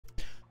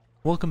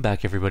Welcome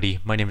back everybody,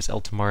 my name is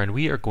Eltimar and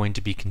we are going to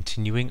be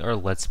continuing our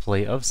Let's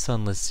Play of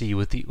Sunless Sea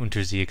with the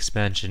Untersee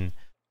expansion.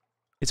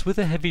 It's with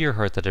a heavier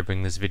heart that I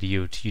bring this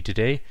video to you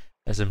today,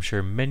 as I'm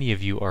sure many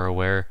of you are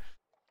aware.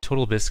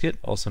 Total Biscuit,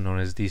 also known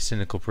as the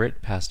Cynical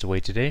Brit, passed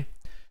away today.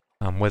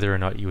 Whether or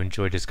not you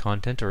enjoyed his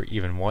content or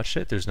even watched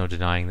it, there's no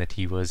denying that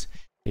he was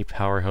a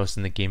powerhouse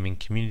in the gaming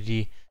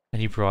community,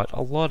 and he brought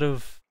a lot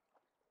of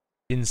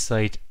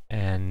insight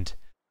and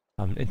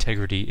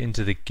integrity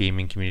into the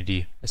gaming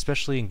community,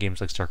 especially in games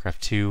like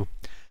StarCraft 2,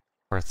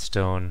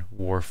 Hearthstone,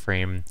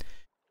 Warframe.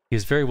 He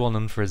is very well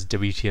known for his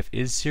WTF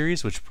Is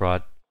series, which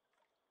brought,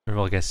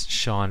 well, I guess,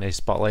 shone a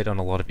spotlight on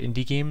a lot of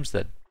indie games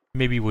that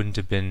maybe wouldn't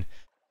have been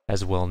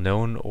as well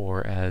known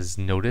or as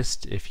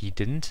noticed if he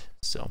didn't.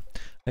 So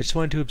I just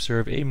wanted to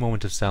observe a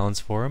moment of silence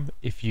for him.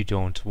 If you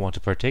don't want to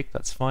partake,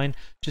 that's fine.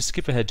 Just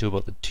skip ahead to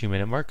about the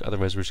 2-minute mark,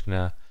 otherwise we're just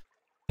gonna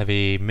have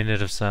a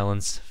minute of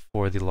silence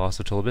for the loss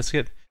of Total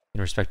Biscuit in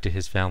respect to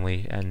his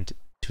family and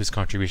to his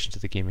contribution to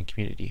the gaming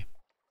community.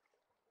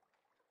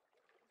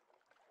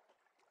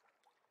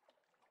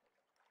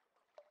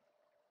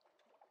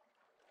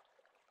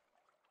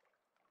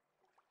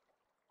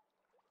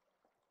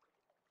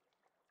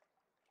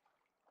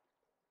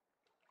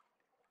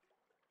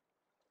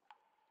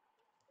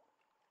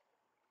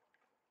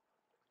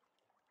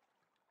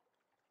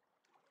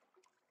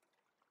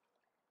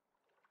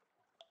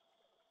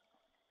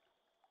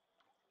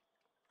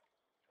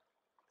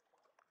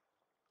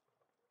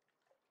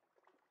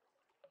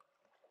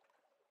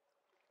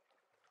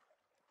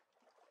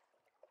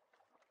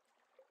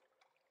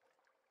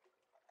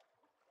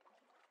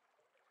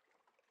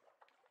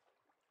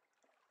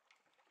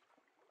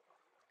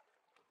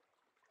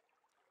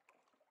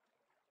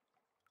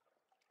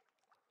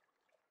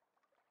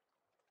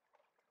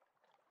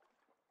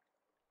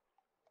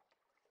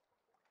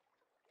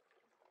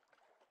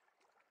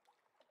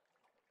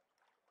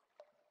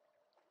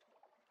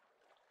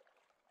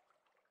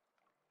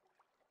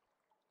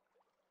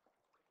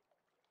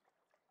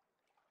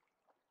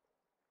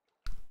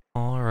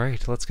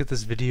 Alright, let's get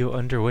this video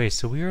underway.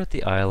 So we are at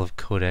the Isle of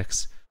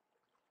Codex,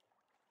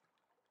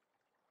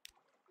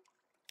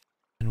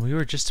 and we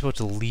were just about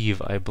to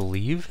leave, I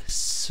believe.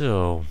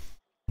 So,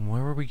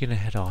 where are we going to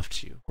head off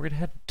to? We're going to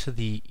head to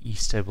the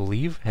east, I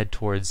believe. Head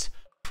towards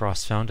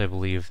Frostfound, I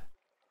believe.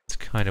 It's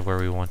kind of where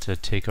we want to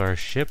take our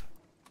ship.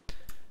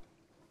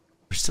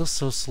 We're still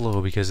so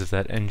slow because of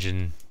that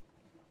engine.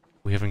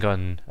 We haven't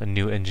gotten a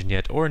new engine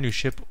yet, or a new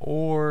ship,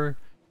 or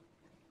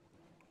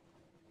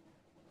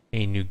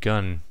a new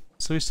gun.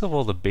 So we still have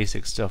all the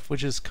basic stuff,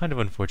 which is kind of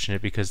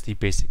unfortunate because the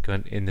basic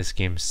gun in this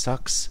game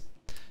sucks.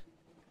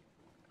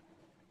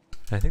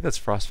 I think that's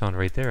Frostfound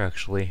right there,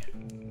 actually.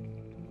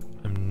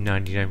 I'm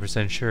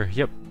 99% sure.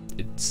 Yep,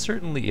 it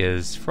certainly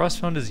is.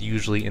 Frostfound is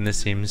usually in the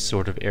same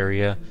sort of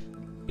area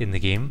in the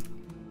game.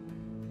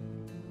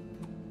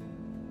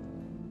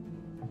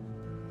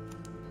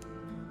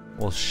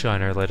 We'll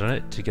shine our light on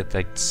it to get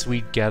that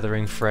sweet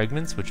gathering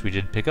fragments, which we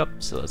did pick up,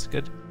 so that's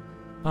good.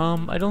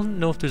 I don't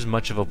know if there's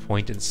much of a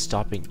point in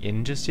stopping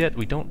in just yet.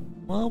 We do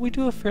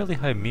have fairly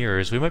high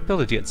mirrors. We might be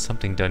able to get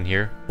something done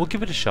here. We'll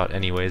give it a shot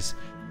anyways.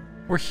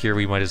 We're here,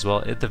 we might as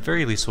well. At the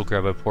very least, we'll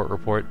grab a port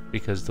report,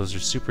 because those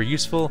are super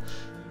useful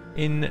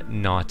in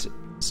not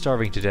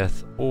starving to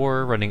death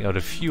or running out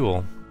of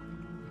fuel.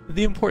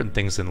 The important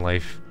things in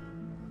life.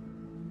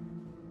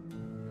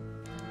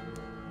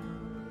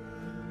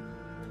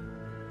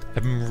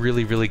 I'm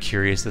really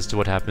curious as to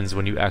what happens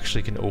when you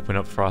actually can open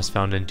up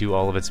Frostfound and do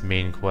all of its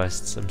main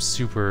quests. I'm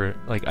super,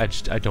 like, I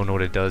don't know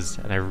what it does,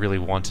 and I really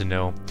want to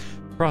know.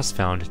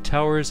 Frostfound,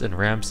 towers and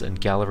ramps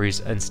and galleries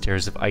and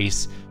stairs of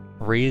ice,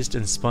 raised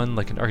and spun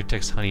like an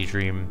architect's honey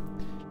dream.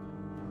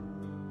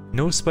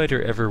 No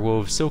spider ever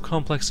wove so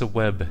complex a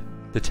web.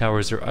 The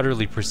towers are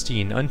utterly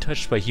pristine,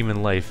 untouched by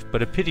human life,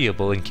 but a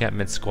pitiable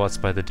encampment squats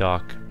by the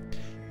dock.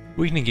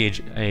 We can engage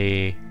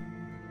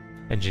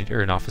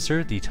an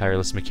officer, the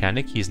tireless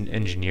mechanic. He's an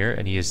engineer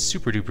and he is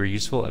super duper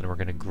useful, and we're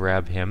gonna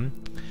grab him.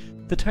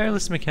 The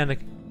tireless mechanic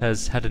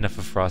has had enough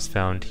of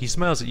Frostfound. He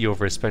smiles at you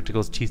over his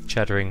spectacles, teeth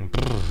chattering.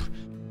 Brrr.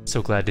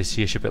 So glad to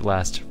see a ship at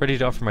last. Ready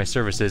to offer my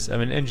services.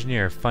 I'm an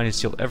engineer,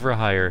 finest you'll ever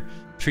hire.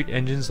 Treat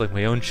engines like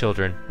my own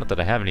children. Not that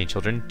I have any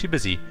children. Too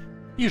busy.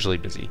 Usually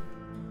busy.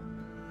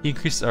 He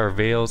increases our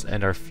veils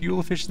and our fuel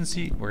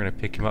efficiency. We're gonna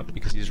pick him up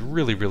because he's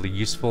really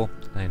useful.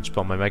 I just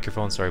bumped my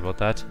microphone, sorry about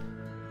that.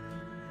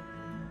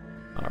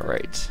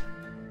 Alright.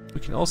 We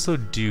can also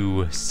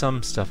do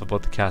some stuff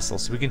about the castle.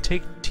 So we can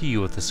take tea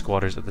with the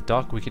squatters at the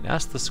dock. We can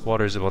ask the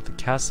squatters about the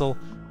castle.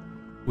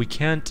 We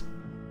can't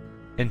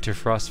enter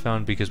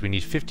Frostfound because we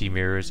need 50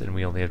 mirrors and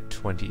we only have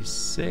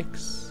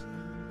 26.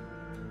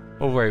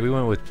 Oh right, we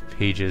went with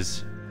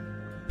pages.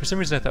 For some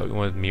reason I thought we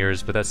went with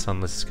mirrors, but that's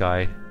Sunless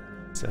Sky.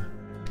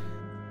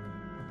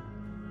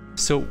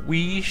 So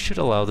we should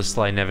allow the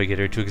sly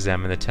navigator to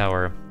examine the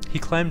tower. He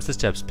climbs the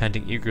steps,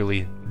 panting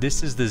eagerly.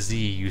 This is the Z,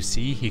 you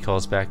see, he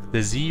calls back.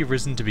 The Z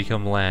risen to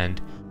become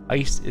land.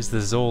 Ice is the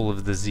Zol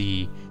of the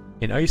Z.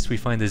 In ice we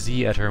find the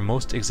Z at her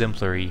most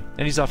exemplary.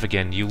 And he's off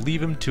again. You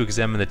leave him to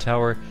examine the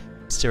tower.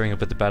 staring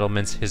up at the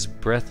battlements, his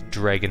breath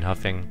dragon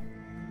huffing.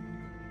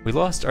 We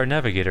lost our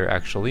navigator,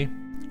 actually,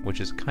 which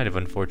is kind of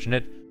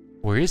unfortunate.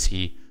 Where is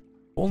he?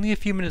 Only a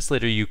few minutes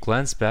later you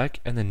glance back,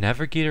 and the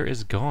navigator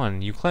is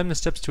gone. You climb the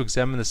steps to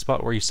examine the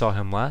spot where you saw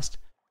him last.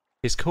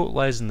 His coat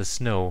lies in the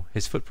snow.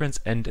 His footprints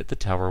end at the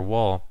tower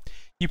wall.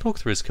 You poke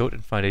through his coat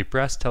and find a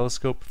brass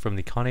telescope from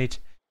the connate,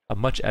 a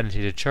much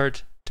annotated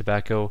chart,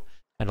 tobacco,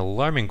 an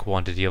alarming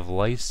quantity of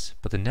lice,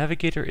 but the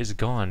navigator is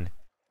gone.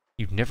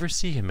 You never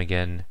see him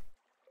again.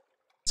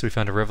 So we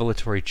found a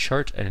revelatory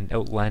chart and an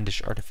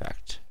outlandish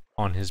artifact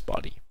on his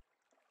body.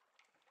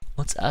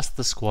 Let's ask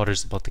the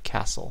squatters about the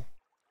castle.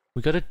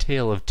 We got a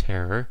tale of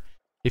terror.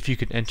 If you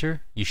can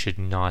enter, you should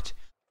not.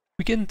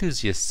 We get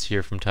enthusiasts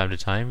here from time to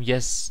time.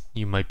 Yes,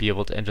 you might be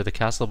able to enter the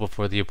castle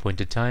before the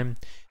appointed time.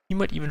 You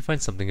might even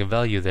find something of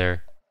value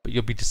there, but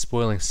you'll be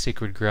despoiling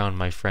sacred ground,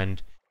 my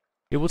friend.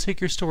 It will take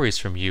your stories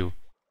from you.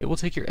 It will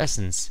take your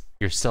essence,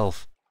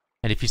 yourself,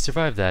 and if you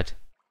survive that,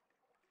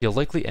 you'll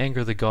likely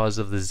anger the gods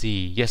of the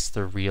Z. Yes,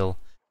 they're real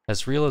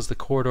as the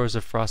corridors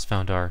of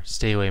Frostfound are.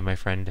 Stay away, my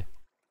friend.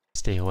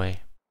 Stay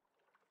away.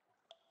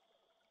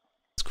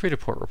 Let's create a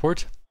port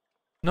report.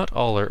 Not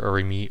all are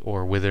Urimi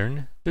or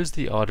Withern. There's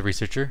the odd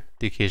researcher,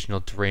 the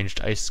occasional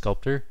deranged ice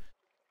sculptor,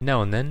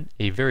 now and then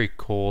a very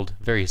cold,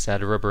 very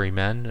sad rubbery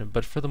man,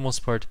 but for the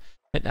most part,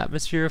 an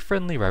atmosphere of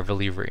friendly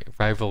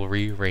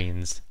rivalry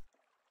reigns.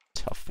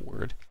 Tough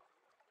word.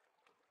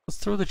 Let's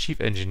throw the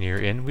chief engineer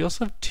in. We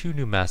also have 2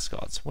 new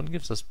mascots. One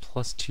gives us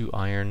 +2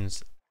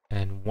 irons,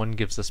 and one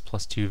gives us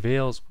 +2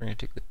 veils. We're going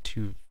to take the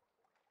 2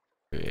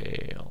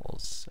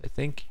 veils, I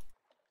think.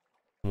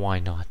 Why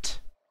not?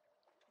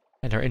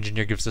 And our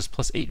engineer gives us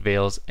 +8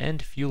 veils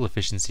and fuel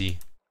efficiency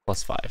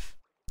 +5.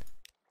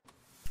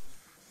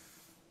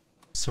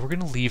 So we're going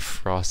to leave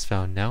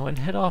Frostfound now and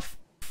head off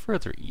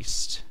further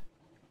east.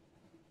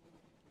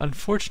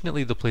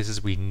 Unfortunately, the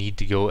places we need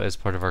to go as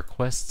part of our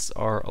quests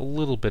are a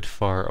little bit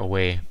far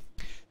away.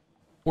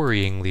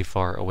 Worryingly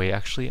far away,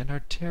 actually, and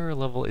our terror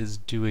level is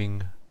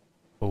doing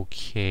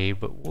okay,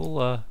 but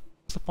we'll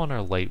flip on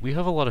our light. We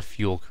have a lot of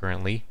fuel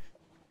currently,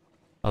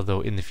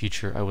 although in the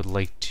future I would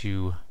like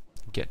to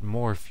get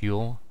more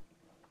fuel,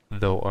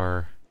 though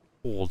our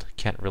hold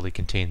can't really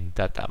contain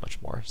that much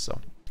more,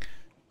 so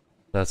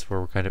that's where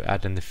we're kind of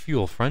at in the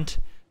fuel front.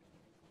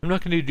 I'm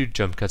not going to do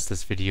jump cuts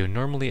this video.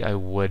 Normally I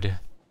would,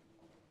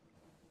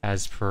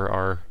 as per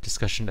our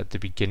discussion at the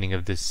beginning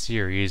of this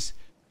series,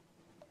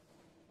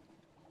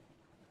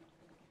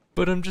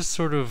 but I'm just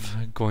sort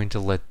of going to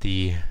let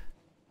the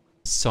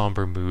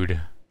somber mood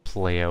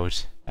play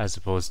out as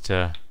opposed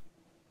to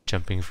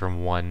jumping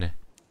from one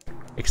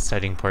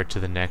exciting part to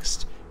the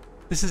next.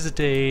 This is a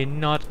day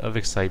not of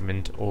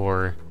excitement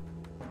or,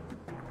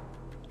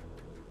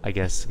 I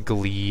guess,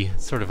 glee,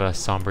 sort of a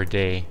somber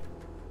day.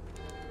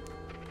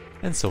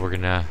 And so we're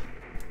gonna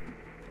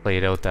play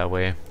it out that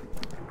way.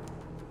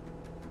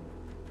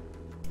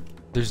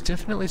 There's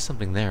definitely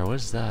something there. What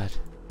is that?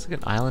 It's like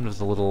an island with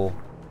a little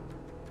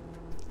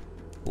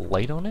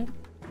light on it?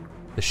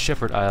 The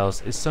Shepherd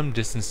Isles is some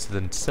distance to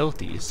the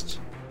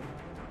southeast.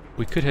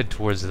 We could head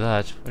towards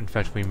that. In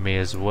fact, we may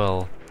as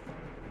well.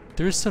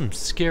 There's some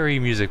scary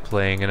music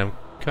playing, and I'm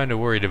kind of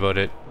worried about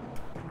it.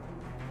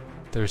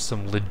 There's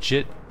some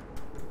legit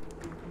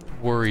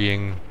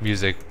worrying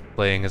music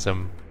playing as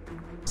I'm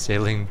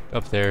sailing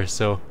up there,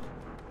 so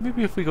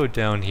maybe if we go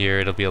down here,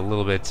 it'll be a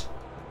little bit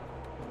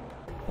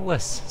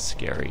less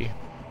scary.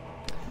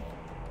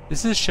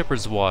 This is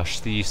Shepherd's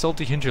Wash, the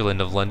salty hinterland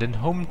of London,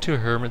 home to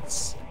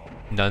hermits,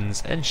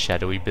 nuns, and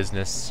shadowy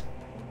business.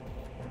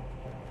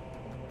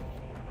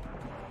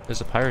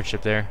 There's a pirate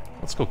ship there.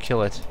 Let's go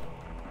kill it.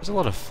 There's a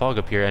lot of fog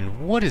up here,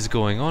 and what is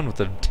going on with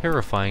the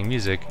terrifying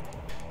music?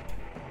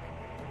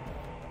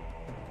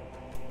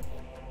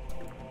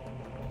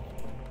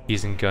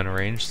 He's in gun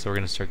range, so we're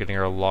going to start getting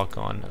our lock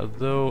on,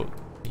 although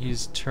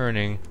he's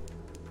turning,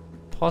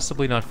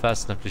 possibly not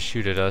fast enough to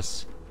shoot at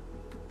us.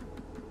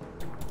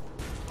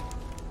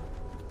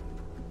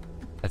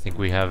 I think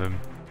we have him.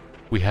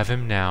 We have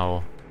him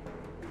now.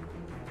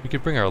 We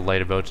could bring our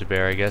light about to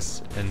bear, I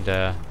guess,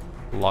 and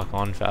lock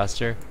on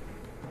faster.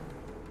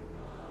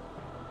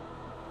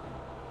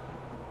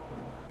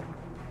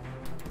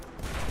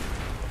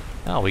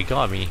 Oh, he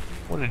got me.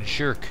 What a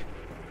jerk.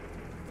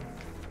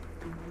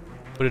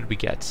 What did we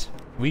get?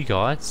 We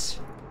got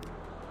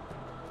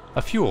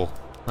a fuel.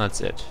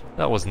 That's it.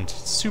 That wasn't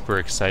super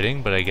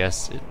exciting, but I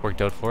guess it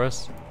worked out for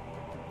us.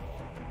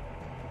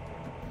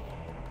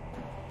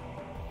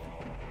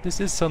 This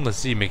is Sunless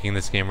Z making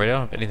this game, right? I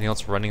don't have anything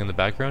else running in the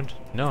background?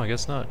 No, I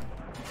guess not.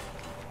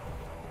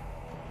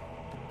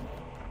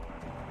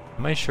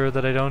 Am I sure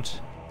that I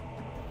don't?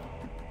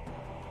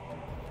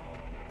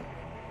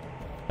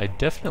 I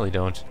definitely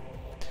don't.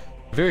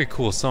 Very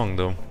cool song,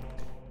 though.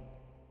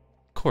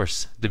 Of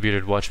course, the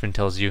bearded watchman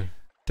tells you,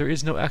 there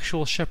is no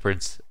actual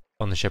shepherds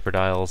on the Shepherd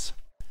Isles.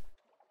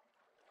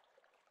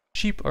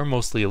 Sheep are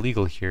mostly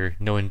illegal here.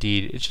 No,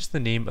 indeed, it's just the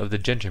name of the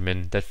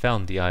gentleman that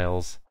found the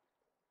Isles.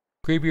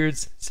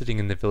 Greybeards, sitting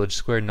in the village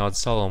square, nod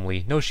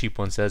solemnly. No sheep,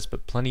 one says,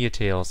 but plenty of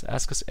tales.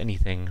 Ask us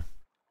anything.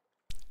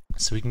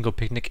 So we can go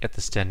picnic at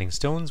the Standing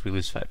Stones, we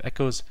lose 5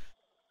 echoes,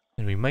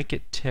 and we might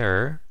get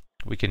terror.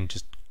 We can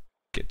just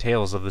get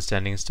Tales of the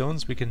Standing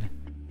Stones, we can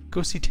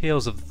go see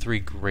Tales of the Three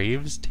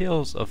Graves,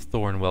 Tales of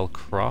Thornwell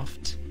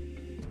Croft.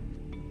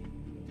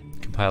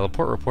 Compile a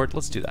port report,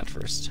 let's do that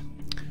first.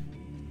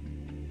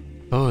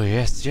 Oh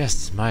yes,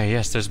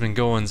 there's been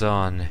goings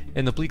on.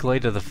 In the bleak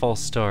light of the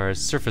false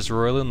stars, surface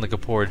roiling like a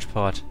porridge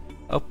pot.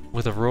 Up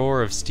with a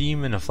roar of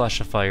steam and a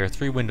flash of fire,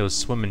 3 windows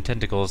swim in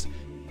tentacles.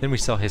 Then we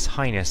saw His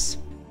Highness.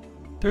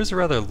 There's a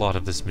rather lot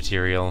of this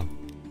material.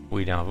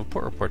 We now have a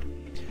port report.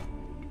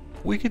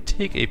 We could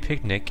take a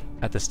picnic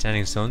at the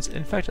Standing Stones.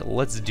 In fact,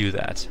 let's do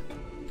that.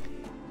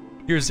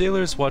 Your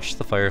sailors watch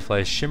the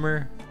fireflies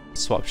shimmer,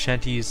 swap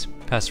shanties,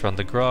 pass around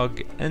the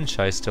grog and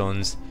shy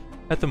stones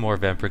at the more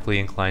vampirically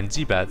inclined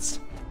Zbats.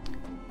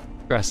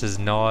 Grasses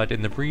nod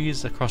in the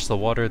breeze. Across the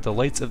water, the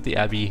lights of the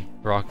Abbey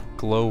rock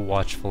glow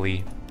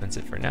watchfully. That's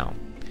it for now.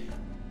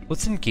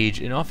 Let's engage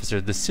an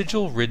officer, the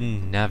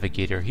sigil-ridden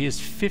navigator. He has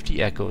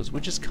 50 echoes,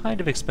 which is kind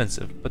of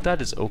expensive, but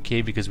that is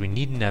okay because we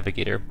need a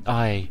navigator.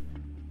 Aye.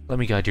 Let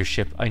me guide your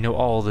ship. I know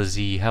all the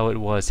Z, how it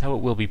was, how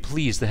it will be.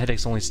 Please, the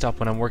headaches only stop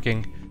when I'm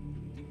working.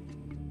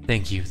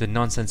 Thank you. The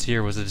nonsense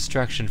here was a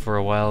distraction for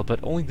a while,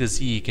 but only the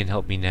Z can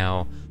help me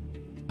now.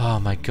 Oh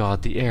my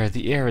god, the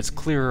air, it's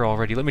clearer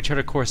already. Let me chart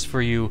a course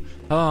for you.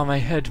 Oh, my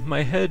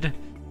head.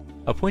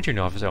 Appoint your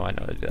new officer. Oh, I know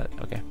how to do that.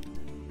 Okay.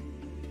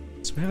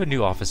 So we have a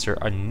new officer,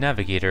 a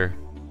navigator.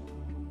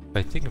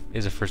 I think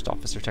is a first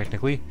officer,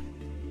 technically.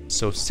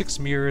 So 6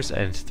 mirrors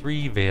and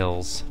 3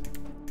 veils.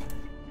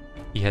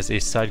 He has a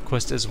side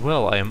quest as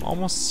well, I am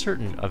almost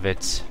certain of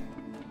it.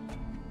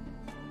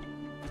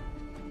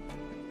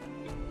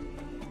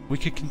 We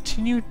could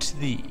continue to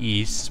the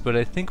east, but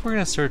I think we're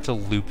going to start to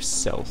loop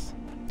south.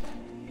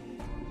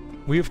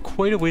 We have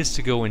quite a ways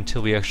to go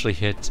until we actually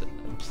hit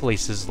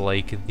places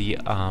like the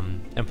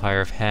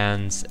Empire of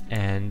Hands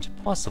and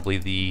possibly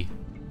the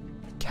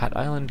Cat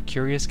Island,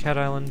 Curious Cat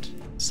Island,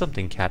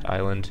 something Cat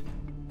Island.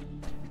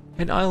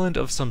 An island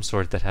of some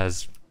sort that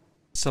has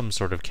some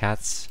sort of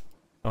cats.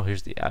 Oh,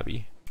 here's the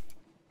Abbey.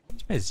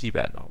 Why's my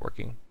Z-Bat not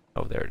working?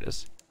 Oh, there it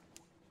is.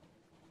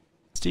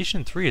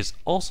 Station 3 is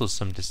also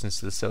some distance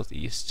to the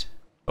southeast.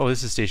 Oh,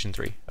 this is Station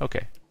 3.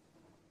 Okay.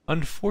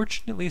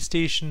 Unfortunately,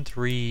 Station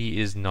 3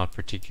 is not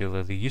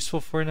particularly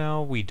useful for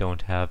now. We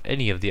don't have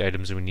any of the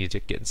items we need to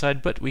get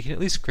inside, but we can at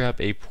least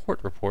grab a port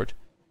report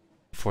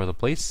for the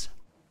place.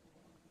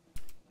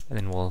 And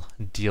then we'll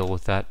deal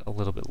with that a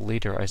little bit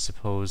later, I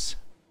suppose.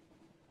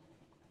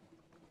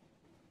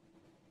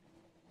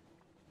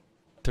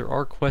 There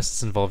are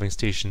quests involving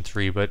Station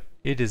 3, but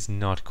it is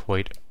not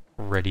quite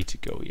ready to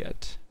go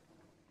yet.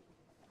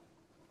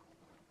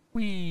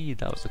 Whee!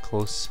 That was a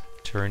close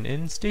turn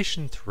in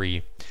Station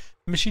 3.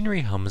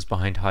 Machinery hums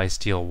behind high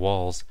steel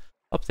walls.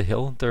 Up the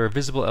hill, there are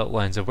visible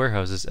outlines of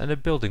warehouses and a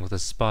building with a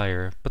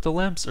spire, but the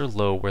lamps are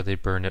low where they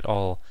burn at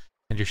all,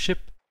 and your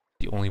ship,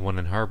 the only one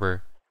in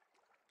harbor.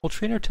 We'll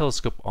train our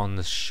telescope on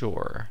the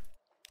shore.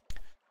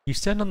 You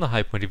stand on the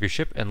high point of your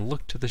ship and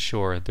look to the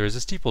shore. There is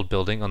a steepled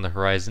building on the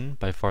horizon,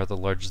 by far the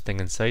largest thing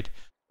in sight.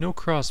 No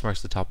cross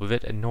marks the top of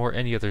it, and nor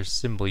any other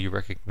symbol you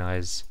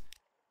recognize.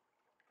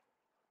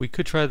 We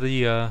could try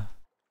the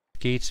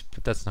gate,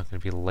 but that's not going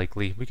to be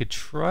likely. We could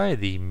try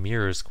the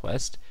Mirrors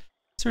quest.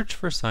 Search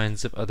for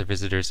signs of other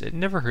visitors. It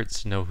never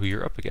hurts to know who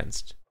you're up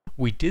against.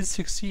 We did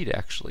succeed,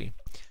 actually.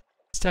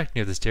 Stacked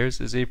near the stairs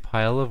is a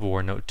pile of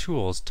worn-out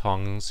tools,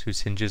 tongs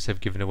whose hinges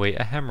have given away,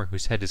 a hammer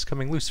whose head is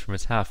coming loose from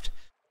its haft,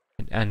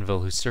 an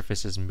anvil whose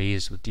surface is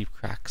mazed with deep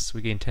cracks.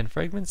 We gained 10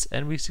 fragments,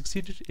 and we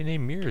succeeded in a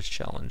Mirrors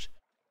challenge.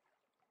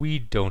 We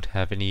don't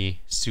have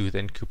any Sooth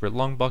and Cooper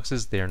long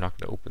boxes. They are not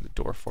going to open the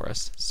door for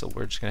us, so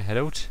we're just going to head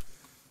out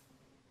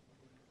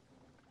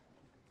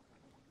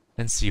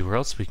and see where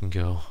else we can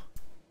go.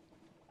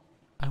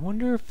 I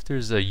wonder if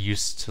there's a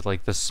use to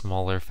like the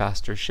smaller,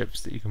 faster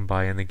ships that you can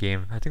buy in the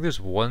game. I think there's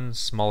one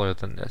smaller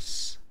than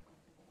this.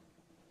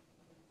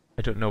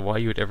 I don't know why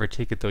you would ever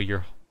take it though.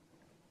 Your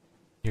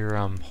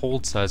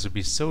hold size would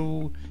be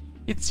so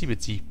itsy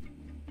bitsy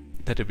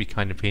that it'd be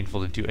kind of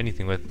painful to do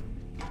anything with.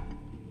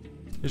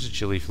 There's a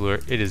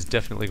Gilliflower. It is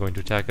definitely going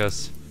to attack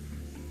us,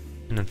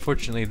 and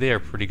unfortunately they are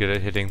pretty good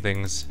at hitting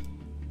things.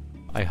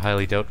 I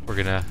highly doubt we're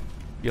gonna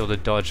be able to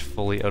dodge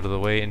fully out of the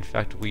way. In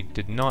fact, we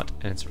did not,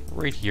 and it's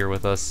right here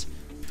with us.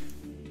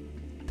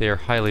 They are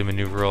highly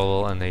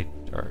maneuverable, and they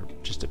are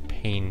just a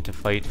pain to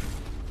fight.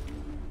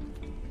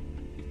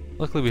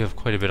 Luckily, we have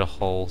quite a bit of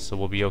hull, so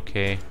we'll be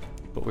okay,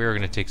 but we are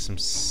going to take some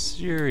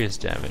serious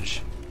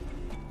damage.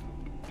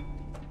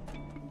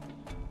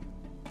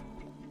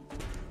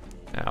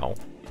 Ow.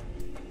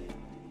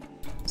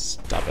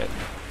 Stop it.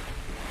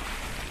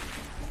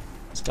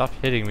 Stop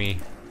hitting me.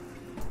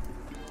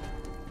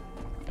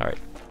 Alright.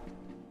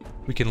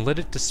 We can let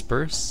it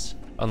disperse.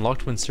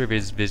 Unlocked when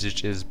survey's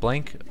visage is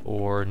blank,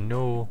 or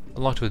no.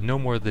 Unlocked with no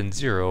more than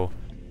 0.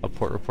 A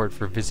port report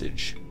for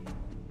visage.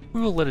 We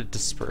will let it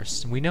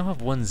disperse. We now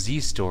have one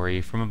Z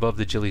story. From above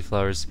the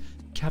Gilliflowers,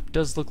 Cap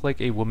does look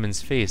like a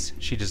woman's face.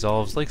 She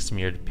dissolves like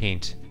smeared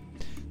paint.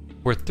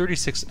 We're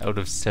 36 out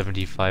of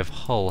 75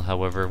 hull,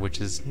 however, which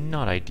is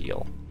not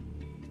ideal.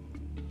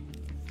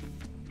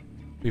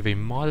 We have a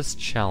modest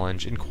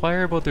challenge.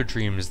 Inquire about their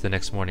dreams the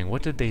next morning.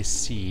 What did they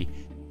see?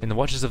 In the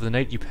watches of the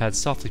night, you pad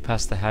softly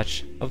past the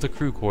hatch of the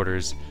crew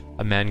quarters.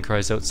 A man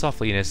cries out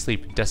softly in his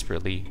sleep,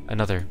 desperately.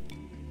 Another.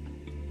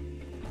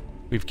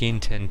 We've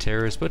gained 10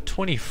 terrors, but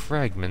 20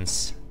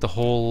 fragments. The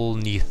whole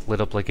Neath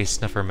lit up like a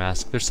snuffer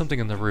mask. There's something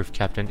in the roof,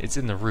 Captain. It's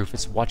in the roof.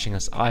 It's watching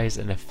us. Eyes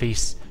and a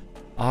face.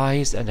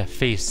 Eyes and a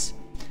face.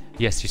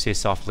 Yes, you say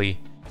softly.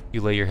 You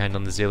lay your hand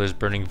on the sailor's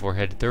burning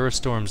forehead. There are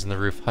storms in the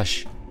roof.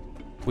 Hush.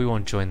 We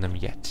won't join them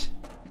yet.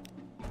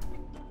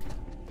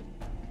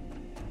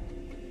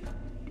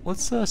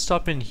 Let's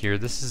stop in here.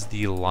 This is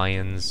the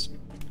Lion's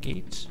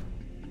Gate?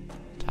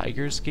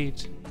 Tiger's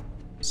Gate?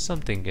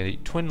 Something.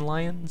 Twin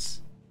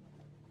Lions?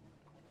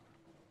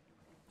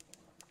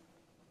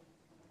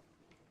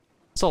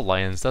 It's all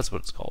lions, that's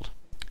what it's called.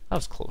 That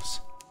was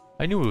close.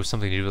 I knew it was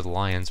something to do with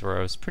lions, or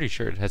I was pretty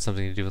sure it had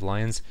something to do with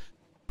lions.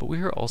 But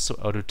we are also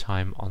out of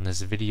time on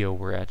this video.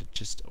 We're at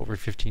just over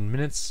 15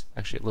 minutes.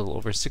 Actually, a little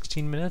over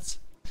 16 minutes.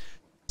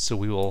 So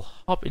we will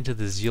hop into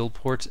the Zeal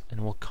port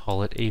and we'll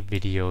call it a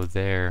video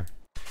there.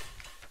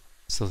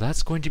 So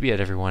that's going to be it,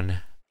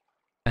 everyone.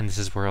 And this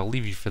is where I'll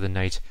leave you for the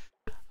night.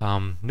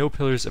 No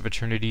Pillars of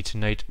Eternity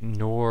tonight,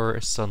 nor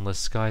Sunless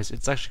Skies.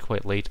 It's actually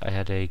quite late. I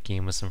had a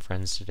game with some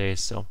friends today,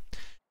 so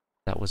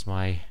that was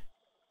my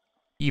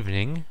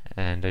evening,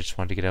 and I just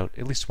wanted to get out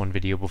at least one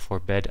video before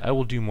bed. I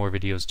will do more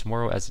videos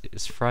tomorrow as it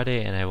is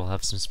Friday, and I will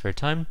have some spare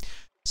time.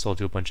 So I'll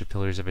do a bunch of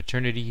Pillars of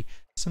Eternity,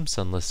 some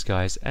Sunless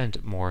Skies,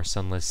 and more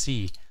Sunless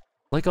Sea.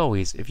 Like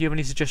always, if you have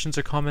any suggestions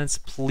or comments,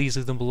 please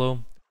leave them below.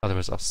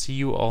 Otherwise, I'll see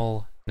you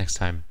all next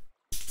time.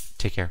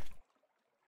 Take care.